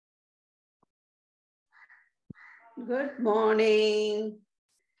Good morning.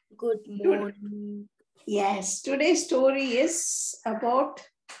 Good morning. Yes, today's story is about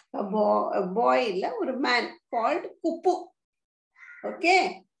a boy or a man called Kuppu.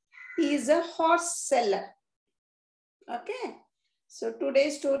 Okay, he is a horse seller. Okay, so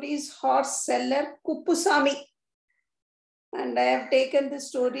today's story is horse seller Kuppusamy. And I have taken the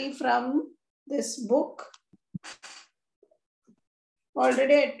story from this book.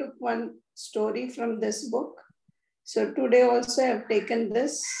 Already I took one story from this book. So today also I have taken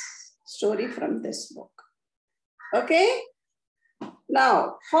this story from this book. Okay.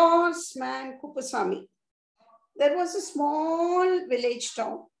 Now, horseman Kuppusamy. There was a small village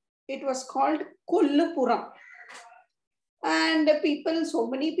town. It was called Kollupuram. And so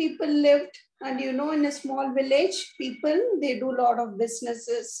many people lived. And in a small village, they do a lot of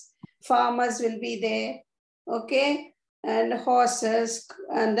businesses. Farmers will be there. Okay. And horses,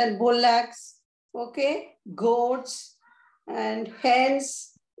 and then bullocks. Okay. Goats and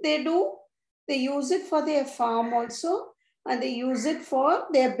hens. They use it for their farm also. And they use it for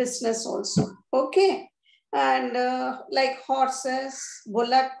their business also. Okay. And like horses,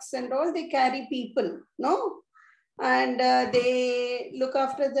 bullocks and all, they carry people, no? And they look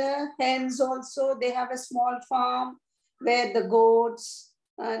after the hens also. They have a small farm where the goats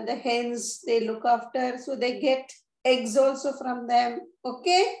and the hens, they look after. So they get eggs also from them.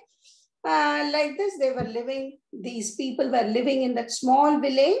 Okay. Like this, these people were living in that small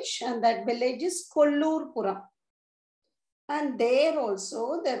village, and that village is Kollurpuram. And there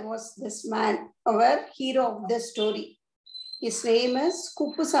also, there was this man, our hero of the story. His name is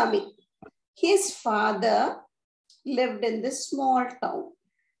Kuppusamy. His father lived in this small town.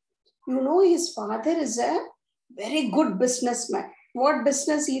 His father is a very good businessman. What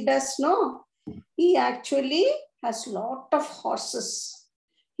business he does, no? He actually has lot of horses.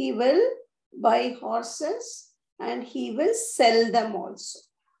 He will buy horses and he will sell them also.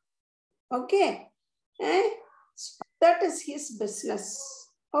 Okay. That is his business.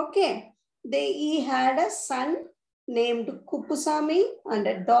 Okay. He had a son named Kuppusamy and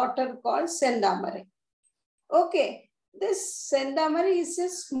a daughter called Sendamari. Okay. This Sendamari is a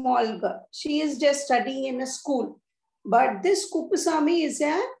small girl. She is just studying in a school. But this Kuppusamy is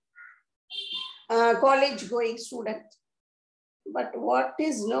a college going student. But what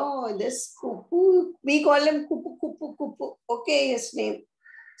is this Kuppu? We call him Kuppu. Okay, his name.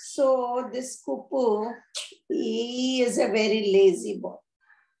 So this Kuppu, he is a very lazy boy.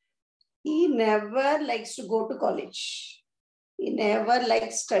 He never likes to go to college. He never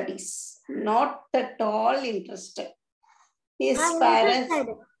likes studies. Not at all interested. His parents,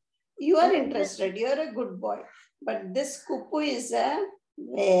 you are interested. You are a good boy. But this Kuppu is a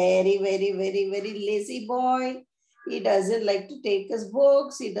very, very, very, very lazy boy. He doesn't like to take his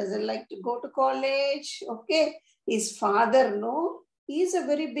books. He doesn't like to go to college. Okay. His father, he is a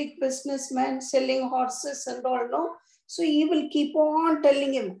very big businessman selling horses and all, no? So he will keep on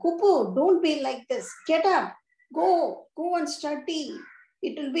telling him, Kuppu, don't be like this. Get up. Go and study.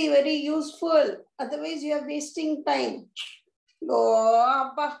 It will be very useful. Otherwise, you are wasting time. Go,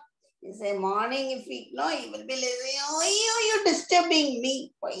 Appa. He say, morning, if he will be lazy. Why are you disturbing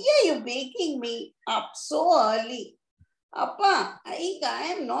me? Why are you waking me up so early? Appa,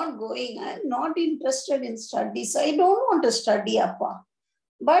 I am not going. I am not interested in studies. I don't want to study, Appa.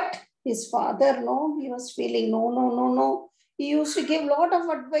 But his father, he was feeling, no. He used to give a lot of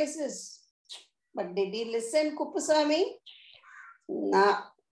advices. But did he listen, Kuppusamy? Nah.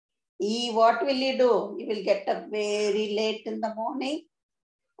 What will he do? He will get up very late in the morning.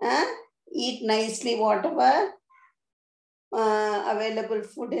 Eat nicely whatever available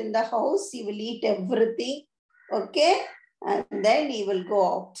food in the house. He will eat everything. Okay. And then he will go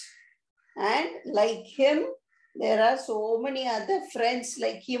out. And like him, there are so many other friends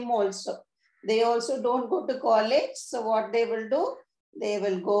like him also. They also don't go to college. So what they will do? They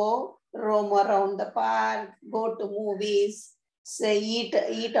will go roam around the park, go to movies, say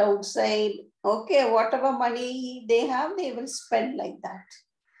eat outside. Okay, whatever money they have, they will spend like that.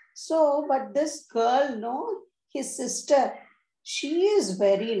 So, but this girl, his sister, she is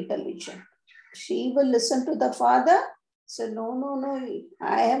very intelligent. She will listen to the father. So, no,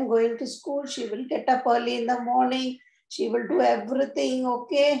 I am going to school. She will get up early in the morning. She will do everything,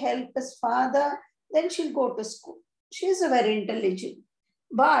 okay, help his father. Then she'll go to school. She is a very intelligent.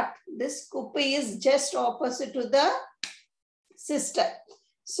 But this Kuppu is just opposite to the sister.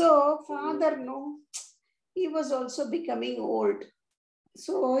 So, father, he was also becoming old.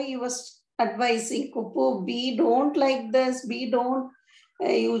 So he was advising Kuppu, be don't like this,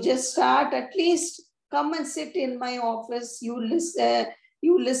 you just start, at least come and sit in my office. You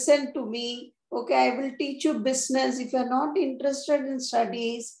listen to me. Okay, I will teach you business. If you're not interested in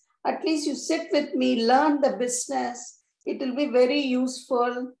studies, at least you sit with me, learn the business. It will be very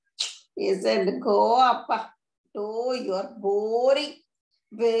useful. He said, go appa. Oh, you're boring.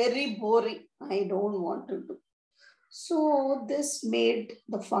 Very boring. I don't want to do. So this made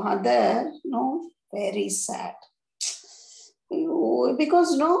the father, very sad.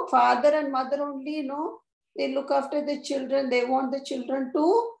 Because father and mother only, they look after the children. They want the children to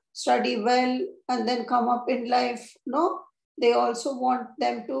study well and then come up in life. They also want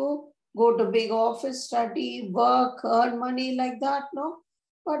them to go to big office, study, work, earn money like that.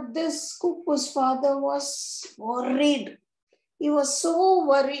 But this Kupu's father was worried. He was so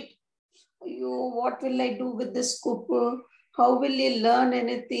worried. What will I do with this Kupu? How will he learn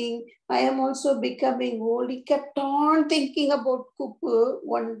anything? I am also becoming old. He kept on thinking about Kupu.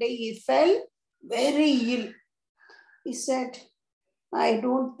 One day he fell very ill. He said, I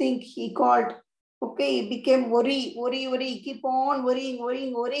don't think he called. Okay, he became worry. He keep on worrying.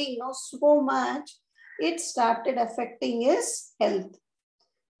 So much. It started affecting his health.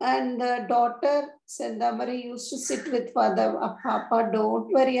 And the daughter, Sendamari, used to sit with father. Papa,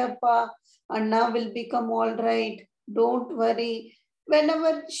 don't worry, Appa. Anna will become all right. Don't worry.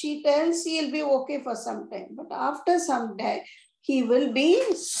 Whenever she tells, he'll be okay for some time. But after some time, he will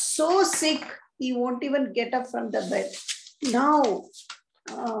be so sick, he won't even get up from the bed. Now,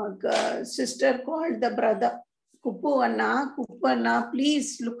 sister called the brother. Kupu Anna,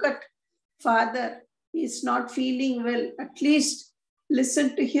 please look at father. He's not feeling well. At least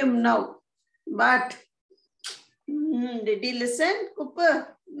listen to him now. But did he listen, Kupu?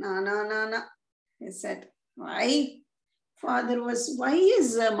 No. He said, why? Father why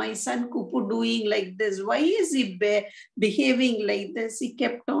is my son Kupu doing like this? Why is he behaving like this? He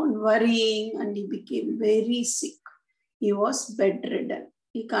kept on worrying and he became very sick. He was bedridden.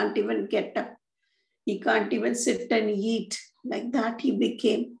 He can't even get up. He can't even sit and eat. Like that he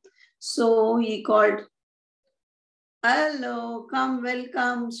became. So he called, hello, come,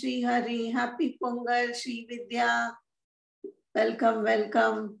 welcome, Sri Hari, happy Pongal, Sri Vidya.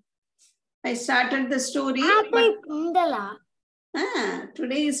 Welcome. I started the story. Happy Pongal.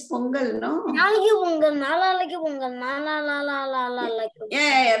 Today is Pongal, no? Nalagi Pongal.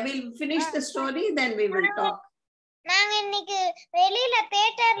 Yeah. We'll finish the story, then we will talk. நாங்க இன்னைக்கு வெளியில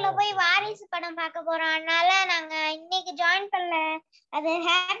தியேட்டர்ல போய் வாரிசு படம் பார்க்க போறோம். அதனால நாங்க இன்னைக்கு ஜாயின் பண்ணல. அது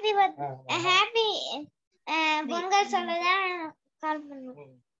ஹாப்பி பொங்கல் சொல்லதான் கால் பண்ணோம்.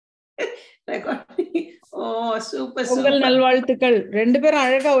 ஓ சூப்பர். பொங்கல் நல்வாழ்த்துக்கள். ரெண்டு பேரும்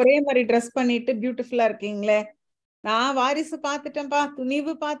அழகா ஒரே மாதிரி ட்ரெஸ் பண்ணிட்டு பியூட்டிஃபுல்லா இருக்கீங்களே. நான் வாரிசு பாத்துட்டேன்பா,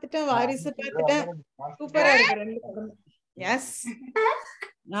 துணிவு பாத்துட்டேன், வாரிசு பாத்துட்டேன். சூப்பரா இருக்கு ரெண்டு படம். எஸ்,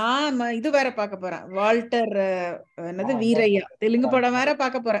 நான் இது வேற பாக்க போறேன். வால்டர் என்னது வீரையா தெலுங்கு படம் வேற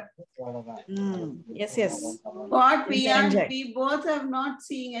பாக்க போறேன். Yes. What we both have not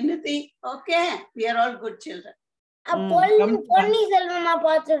seen anything. Okay, we are all good children. Ponni செல்வமா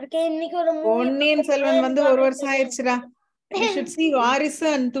பாத்துருக்கேன். இன்னைக்கு ஒரு பொன்னியின் செல்வன் வந்து ஒரு வருஷம் ஆயிடுச்சுடா. You should see வாரிசு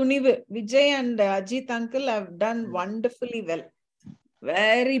and Thunivu. Vijay and Ajit uncle have done wonderfully well.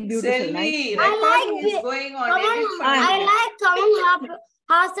 Very beautiful. Selvi, nice. recording is going on. I like Kamal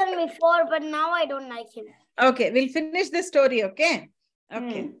Hassan before, but now I don't like him. Okay, we'll finish the story, okay?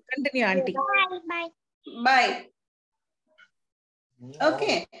 Okay, continue, auntie. Bye.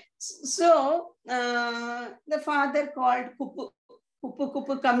 Okay, so the father called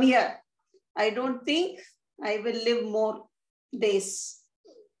Kupu, come here. I don't think I will live more days.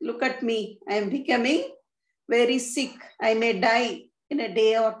 Look at me. I am becoming very sick. I may die in a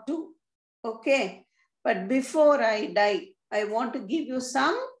day or two. Okay, but before I die, I want to give you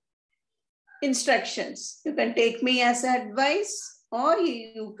some instructions. You can take me as advice, or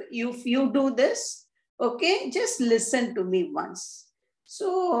you do this. Okay, just listen to me once. So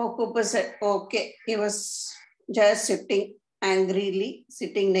Kupu said, okay. He was just sitting angrily,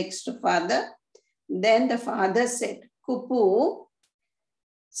 sitting next to father. Then the father said, Kupu,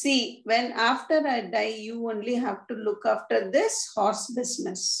 see, when after I die, you only have to look after this horse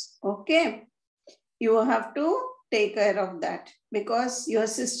business. Okay, you have to take care of that because your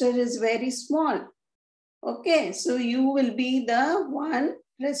sister is very small. Okay, so you will be the one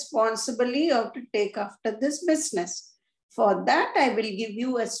responsibly of to take after this business. For that, I will give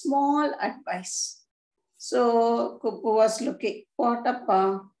you a small advice. So Kupu was looking, what Appa?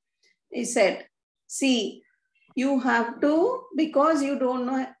 He said, see, you have to, because you don't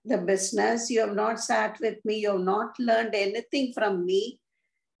know the business, you have not sat with me, you have not learned anything from me.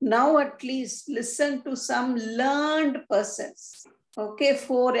 Now at least listen to some learned persons. Okay,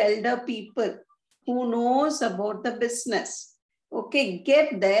 4 elder people who knows about the business. Okay,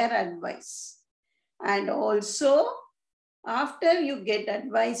 get their advice. And also, after you get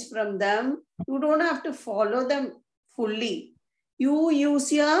advice from them, you don't have to follow them fully. You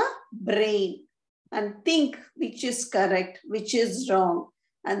use your brain and think which is correct, which is wrong,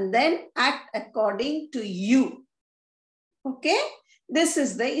 and then act according to you. Okay? This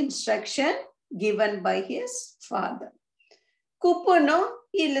is the instruction given by his father. Kupu, no,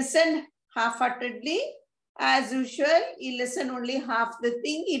 he listened half-heartedly. As usual, he listened only half the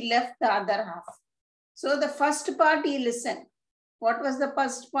thing, he left the other half. So the first part he listened. What was the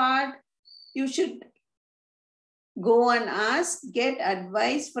first part? You should go and ask, get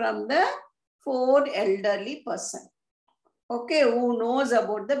advice from the 4 elderly person. Okay, who knows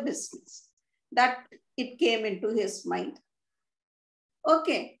about the business. That it came into his mind.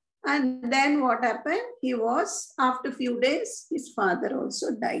 Okay, and then what happened? He was, after a few days, his father also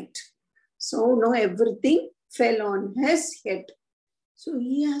died. So now everything fell on his head. So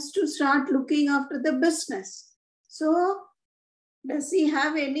he has to start looking after the business. So does he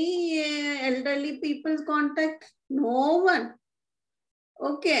have any elderly people's contact? No one.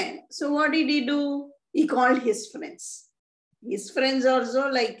 Okay, so what did he do? He called his friends. His friends also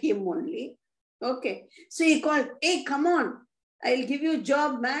like him only. Okay, so he called, hey, come on, I'll give you a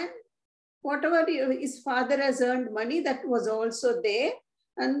job, man. Whatever his father has earned money, that was also there.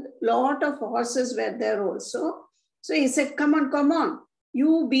 And lot of horses were there also. So he said, come on,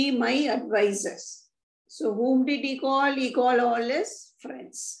 you be my advisors. So whom did he call? He called all his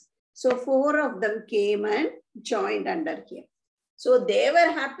friends. So 4 of them came and joined under him. So they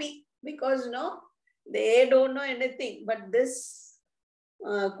were happy because no, they don't know anything. But this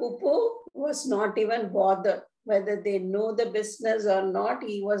Kupu was not even bothered. Whether they know the business or not,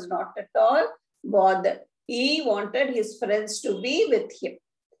 he was not at all bothered. He wanted his friends to be with him.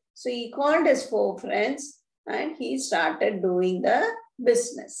 So he called his 4 friends and he started doing the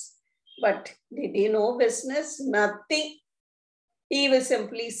business. But did he know business? Nothing. He will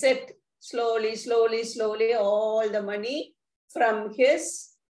simply sit slowly, all the money from his,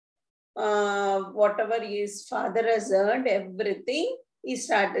 whatever his father has earned, everything, he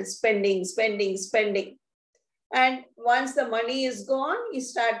started spending. And once the money is gone, he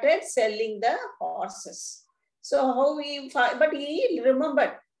started selling the horses. So but he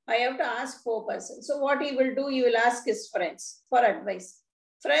remembered, I have to ask 4 persons. So what he will do, he will ask his friends for advice.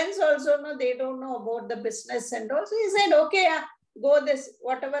 Friends also know, they don't know about the business and all. So he said, okay, go this,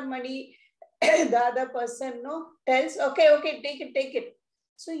 whatever money the other person tells, okay, take it.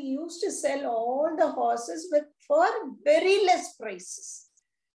 So he used to sell all the horses for very less prices.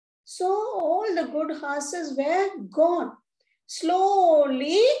 So all the good horses were gone.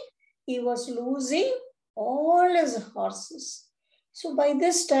 Slowly, he was losing all his horses. So by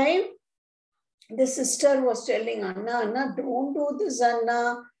this time, the sister was telling, Anna, don't do this,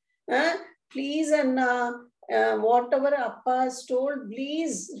 Anna. Please, Anna, whatever Appa has told,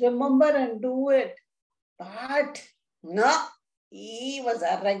 please remember and do it. But no, he was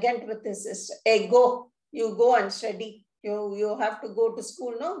arrogant with his sister. Hey, you go and study. You have to go to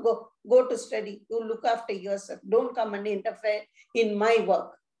school, no? Go to study. You look after yourself. Don't come and interfere in my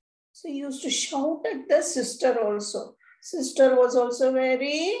work. So he used to shout at the sister also. Sister was also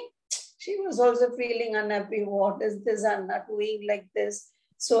she was also feeling unhappy. What is this Anna doing like this?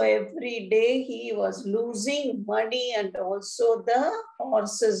 So every day he was losing money and also the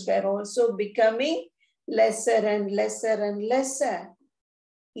horses were also becoming lesser and lesser.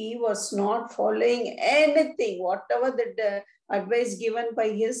 He was not following anything. Whatever the advice given by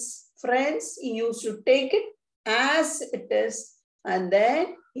his friends, he used to take it as it is. And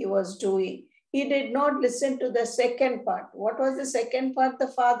then he was doing. He did not listen to the second part. What was the second part the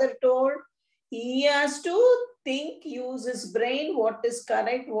father told? He has to think, use his brain, what is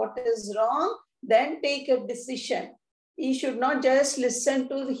correct, what is wrong, then take a decision. He should not just listen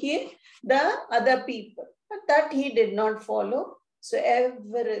to the other people. But that he did not follow. So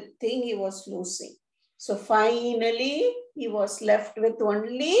everything he was losing. So finally, he was left with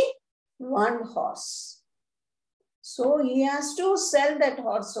only 1 horse. So he has to sell that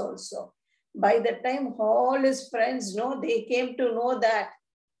horse also. By the time all his friends they came to know that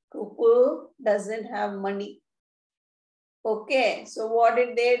Kupu doesn't have money. Okay, so what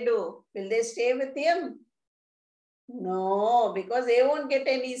did they do? Will they stay with him? No, because they won't get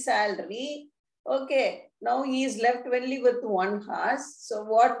any salary. Okay, now he is left only with 1 horse. So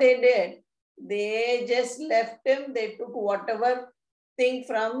what they did, they just left him. They took whatever thing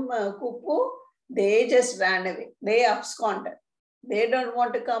from Kupu. They just ran away. They absconded. They don't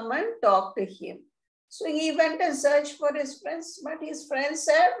want to come and talk to him. So he went and searched for his friends, but his friends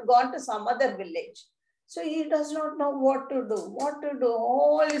had gone to some other village. So he does not know what to do.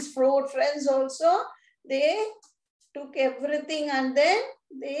 All his friends also, they took everything and then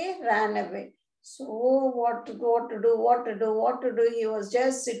they ran away. So what to do? He was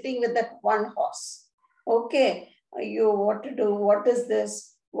just sitting with that one horse. Okay, what to do? What is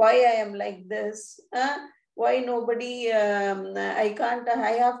this? Why I am like this? Why nobody, I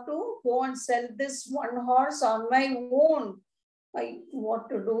have to go and sell this one horse on my own. What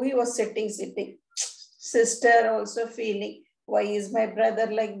to do? He was sitting. Sister also feeling, why is my brother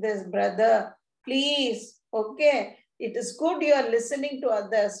like this? Brother, please, okay. It is good you are listening to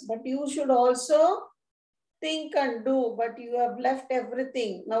others, but you should also think and do, but you have left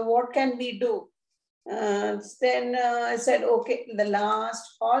everything. Now what can we do? Then I said, okay, the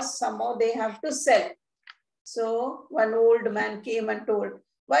last horse, somehow they have to sell. So one old man came and told,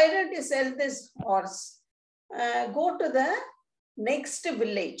 why don't you sell this horse? Go to the next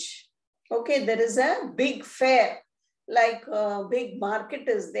village. Okay, there is a big fair, like a big market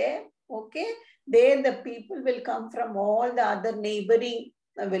is there. Okay, there the people will come from all the other neighboring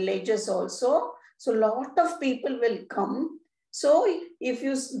villages also. So lot of people will come. So if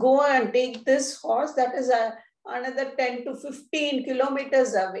you go and take this horse, that is another 10 to 15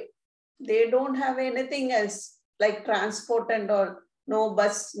 kilometers away. They don't have anything else like transport and all, no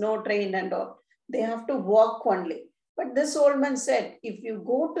bus, no train and all. They have to walk only. But this old man said, if you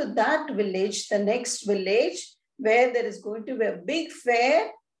go to that village, the next village, where there is going to be a big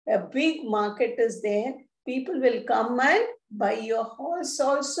fair, a big market is there, people will come and buy your horse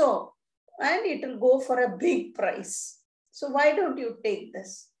also. And it will go for a big price. So why don't you take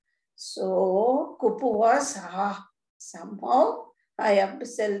this? So Kupu was, somehow I have to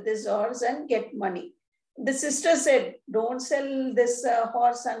sell this horse and get money. The sister said, don't sell this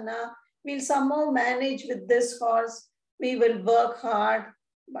horse, Anna. We'll somehow manage with this horse. We will work hard.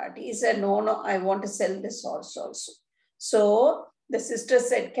 But he said, no, I want to sell this horse also. So the sister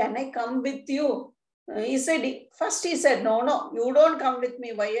said, can I come with you? He said, first he said, no, you don't come with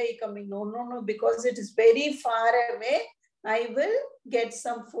me. Why are you coming? No, because it is very far away. I will get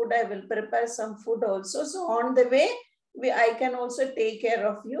some food. I will prepare some food also. So on the way, I can also take care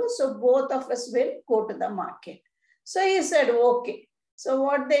of you. So both of us will go to the market. So he said, okay. So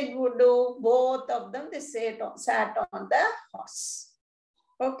what they would do, both of them, they sat on the horse.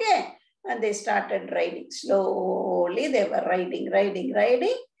 Okay. And they started riding. Slowly they were riding.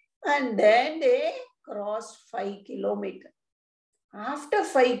 And then they crossed 5 kilometers. After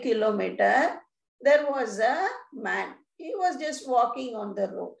 5 kilometers, there was a man. He was just walking on the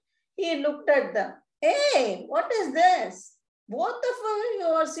road. He looked at them. Hey, what is this? Both of you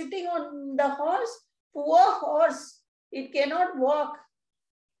are sitting on the horse. Poor horse. It cannot walk.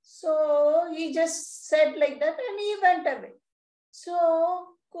 So he just said like that and he went away. So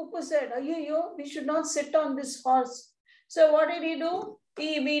Kupu said, we should not sit on this horse. So what did he do?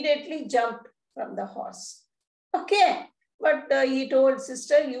 He immediately jumped from the horse. Okay. But he told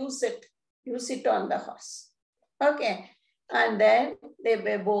sister, you sit on the horse. Okay. And then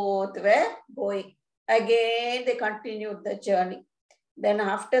they both were going. Again, they continued the journey. Then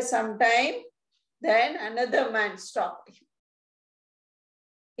after some time, then another man stopped him.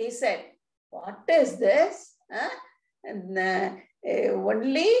 He said, what is this? And,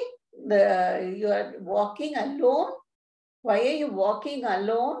 only you are walking alone. Why are you walking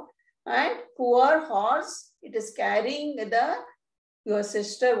alone? And poor horse, it is carrying your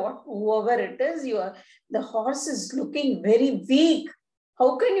sister, whoever it is, the horse is looking very weak.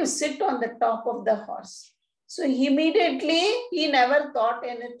 How can you sit on the top of the horse? So immediately, he never thought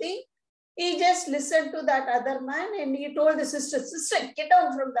anything. He just listened to that other man and he told the sister, get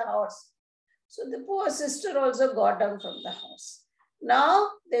down from the horse. So the poor sister also got down from the horse. Now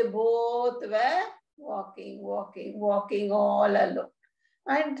they both were walking all alone.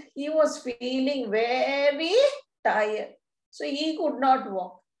 And he was feeling very tired. So he could not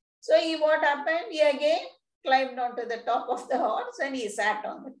walk. So what happened? He again climbed onto the top of the horse and he sat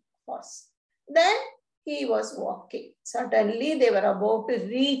on the horse. Then he was walking. Suddenly they were about to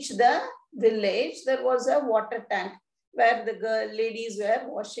reach the village. There was a water tank where the ladies were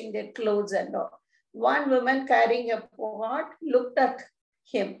washing their clothes and all. One woman carrying a pot looked at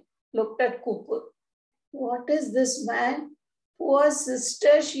him, looked at Kupu. What is this man? Poor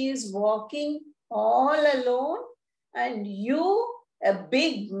sister, she is walking all alone. And you, a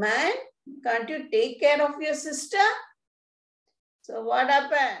big man, can't you take care of your sister? So what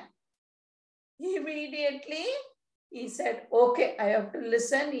happened? Immediately, he said, okay, I have to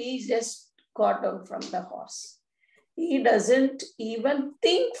listen. He just got down from the horse. He doesn't even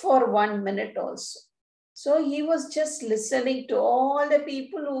think for 1 minute also. So he was just listening to all the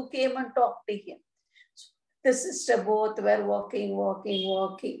people who came and talked to him. So the sister both were walking.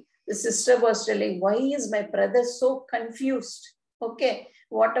 The sister was telling, why is my brother so confused? Okay,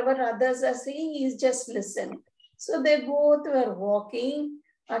 whatever others are saying, he's just listening. So they both were walking.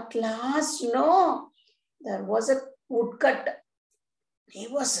 At last, there was a woodcutter. He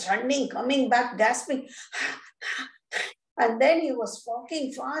was running, coming back, gasping. And then he was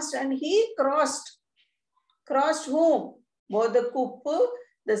walking fast and he crossed whom? Both the Kuppu,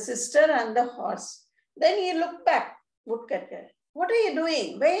 the sister and the horse. Then he looked back, woodcutter. What are you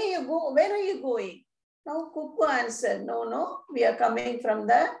doing? Where are you going? Now Kuppu answered, no, we are coming from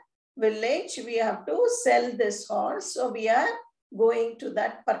the village. We have to sell this horse. So we are going to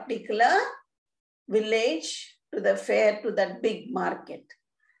that particular village, to the fair, to that big market.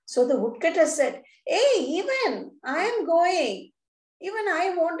 So the woodcutter said, hey, even I am going. Even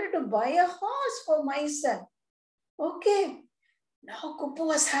I wanted to buy a horse for myself. Okay. Now Kuppu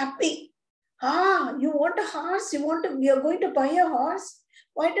was happy. You want a horse? You are going to buy a horse?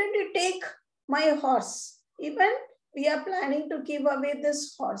 Why don't you take my horse? Even we are planning to give away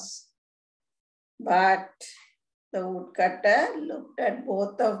this horse. But the woodcutter looked at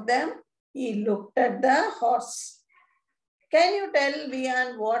both of them. He looked at the horse. Can you tell,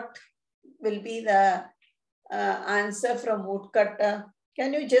 Vian, what will be the answer from woodcutter?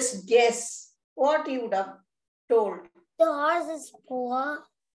 Can you just guess what you would have told? The horse is poor.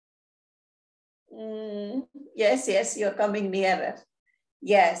 Yes, you're coming nearer.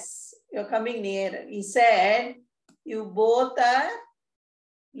 Yes, you're coming nearer. He said, you both are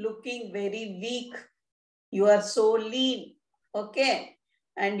looking very weak. You are so lean. Okay.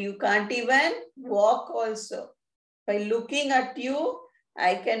 And you can't even walk also. By looking at you,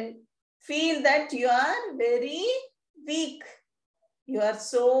 I can feel that you are very weak. You are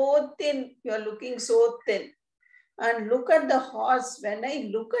so thin. You are looking so thin. And look at the horse. When I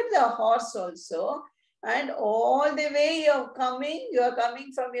look at the horse also, and all the way you are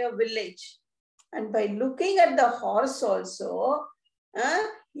coming from your village. And by looking at the horse also,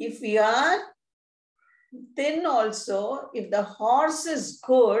 if you are thin also, if the horse is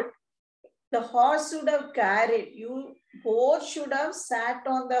good, the horse should have carried. You both should have sat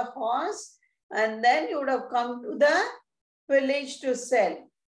on the horse and then you would have come to the village to sell.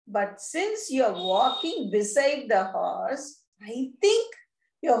 But since you're walking beside the horse, I think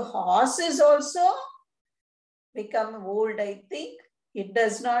your horse is also become old, I think. It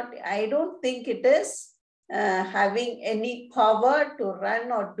does not, I don't think it is having any power to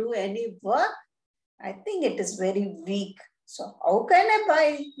run or do any work. I think it is very weak. So how can I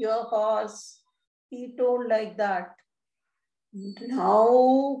buy your horse? He told like that.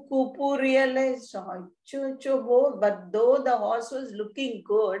 Now Kuppu realized, but though the horse was looking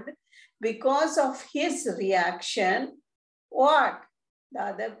good, because of his reaction, what? The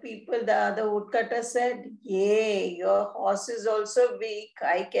other woodcutter said, yay, your horse is also weak.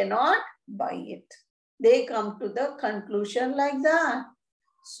 I cannot buy it. They come to the conclusion like that.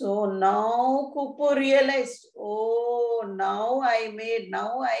 So now Kuppu realized, now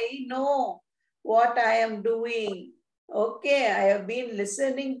I know what I am doing. Okay, I have been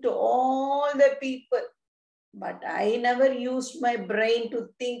listening to all the people, but I never used my brain to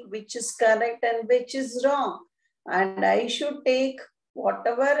think which is correct and which is wrong. And I should take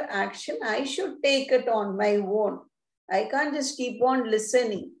whatever action, I should take it on my own. I can't just keep on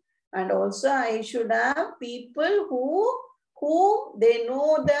listening. And also I should have people who they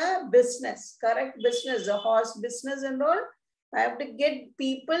know the business, correct business, the horse business and all. I have to get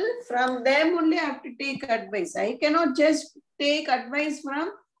people from them only. I have to take advice. I cannot just take advice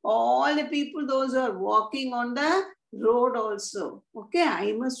from all the people, those who are walking on the road also. Okay,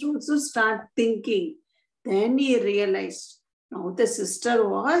 I must also start thinking. Then he realized, now the sister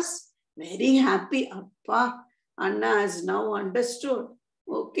was very happy. Appa, Anna has now understood.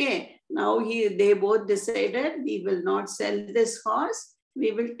 Okay, now they both decided we will not sell this horse.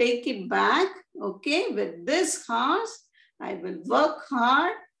 We will take it back. Okay, with this horse, I will work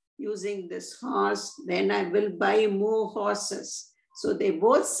hard using this horse. Then I will buy more horses. So they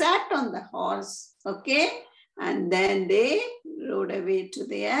both sat on the horse. Okay, and then they rode away to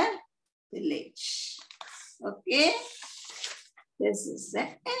their village. Okay, this is the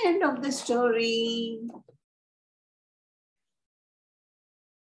end of the story.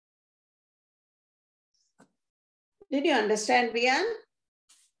 Did you understand, Vian?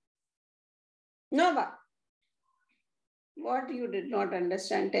 No, what you did not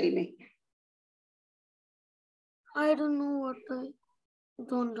understand, tell me. I don't know what I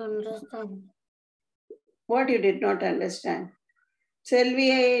don't understand. What you did not understand?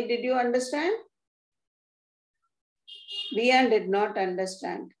 Selvi, did you understand? Vian did not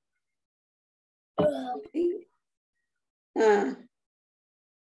understand. Tell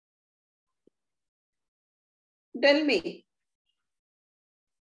me.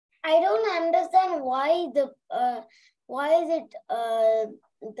 I don't understand why why is it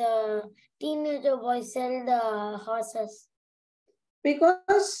the teenager boy sell the horses?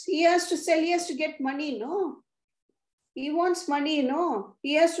 Because he has to sell, he has to get money, no? He wants money, no?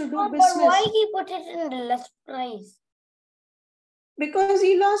 He has to do No, business. but why he put it in the less price? Because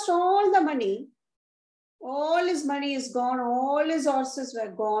he lost all the money. All his money is gone. All his horses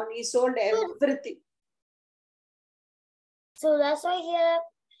were gone. He sold everything. So that's why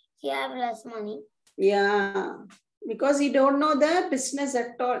he have less money. Yeah, because he don't know the business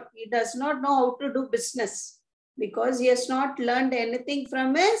at all. He does not know how to do business because he has not learned anything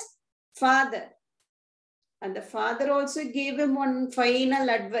from his father. And the father also gave him one final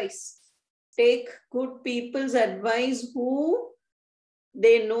advice. Take good people's advice who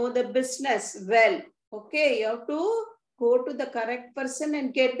they know the business well. Okay, you have to go to the correct person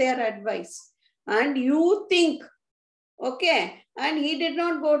and get their advice. And you think, okay, and he did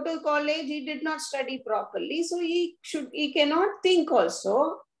not go to college, he did not study properly, so he cannot think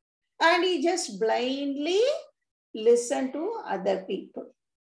also, and he just blindly listened to other people.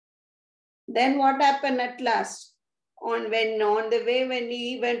 Then what happened at last? On the way when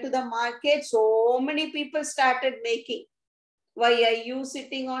he went to the market, so many people started making. Why are you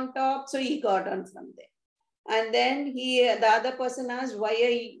sitting on top? So he got on from there. And then the other person asked,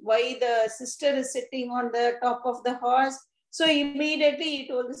 why the sister is sitting on the top of the horse? So immediately he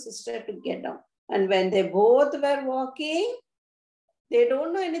told the sister to get down. And when they both were walking, they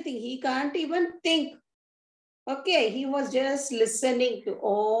don't know anything. He can't even think. Okay, he was just listening to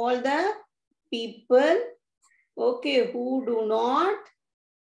all the people, okay, who do not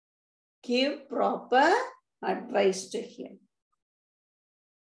give proper advice to him.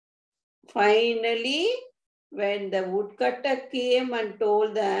 Finally, when the woodcutter came and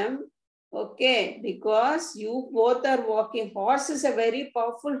told them, okay, because you both are walking, horse is a very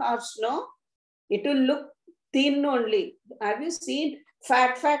powerful horse, no? It will look thin only. Have you seen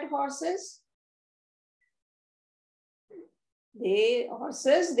fat horses?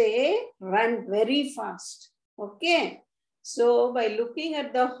 Horses, they run very fast. Okay. So by looking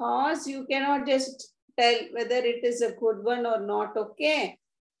at the horse, you cannot just tell whether it is a good one or not. Okay.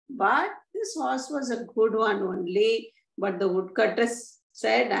 But this horse was a good one only. But the woodcutter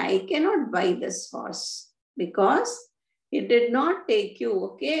said, I cannot buy this horse because it did not take you.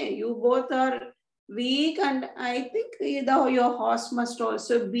 Okay. You both are weak, and I think your horse must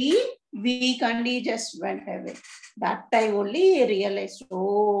also be weak, and he just went away. That time only he realized,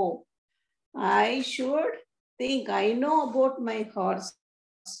 oh, I should think, I know about my horse.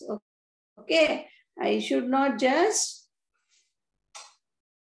 Okay, I should not just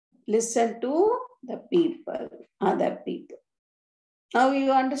listen to the people, other people. Now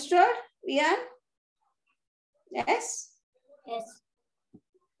you understood, Vian? Yes? Yes.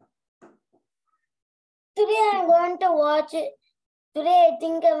 Today I'm going to watch it. Today I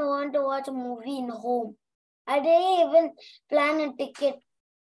think I want to watch a movie in home. I didn't even plan a ticket.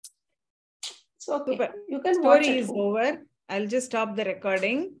 It's okay. Super. You can Story watch it. is over. I'll just stop the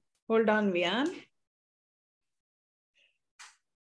recording. Hold on, Vian.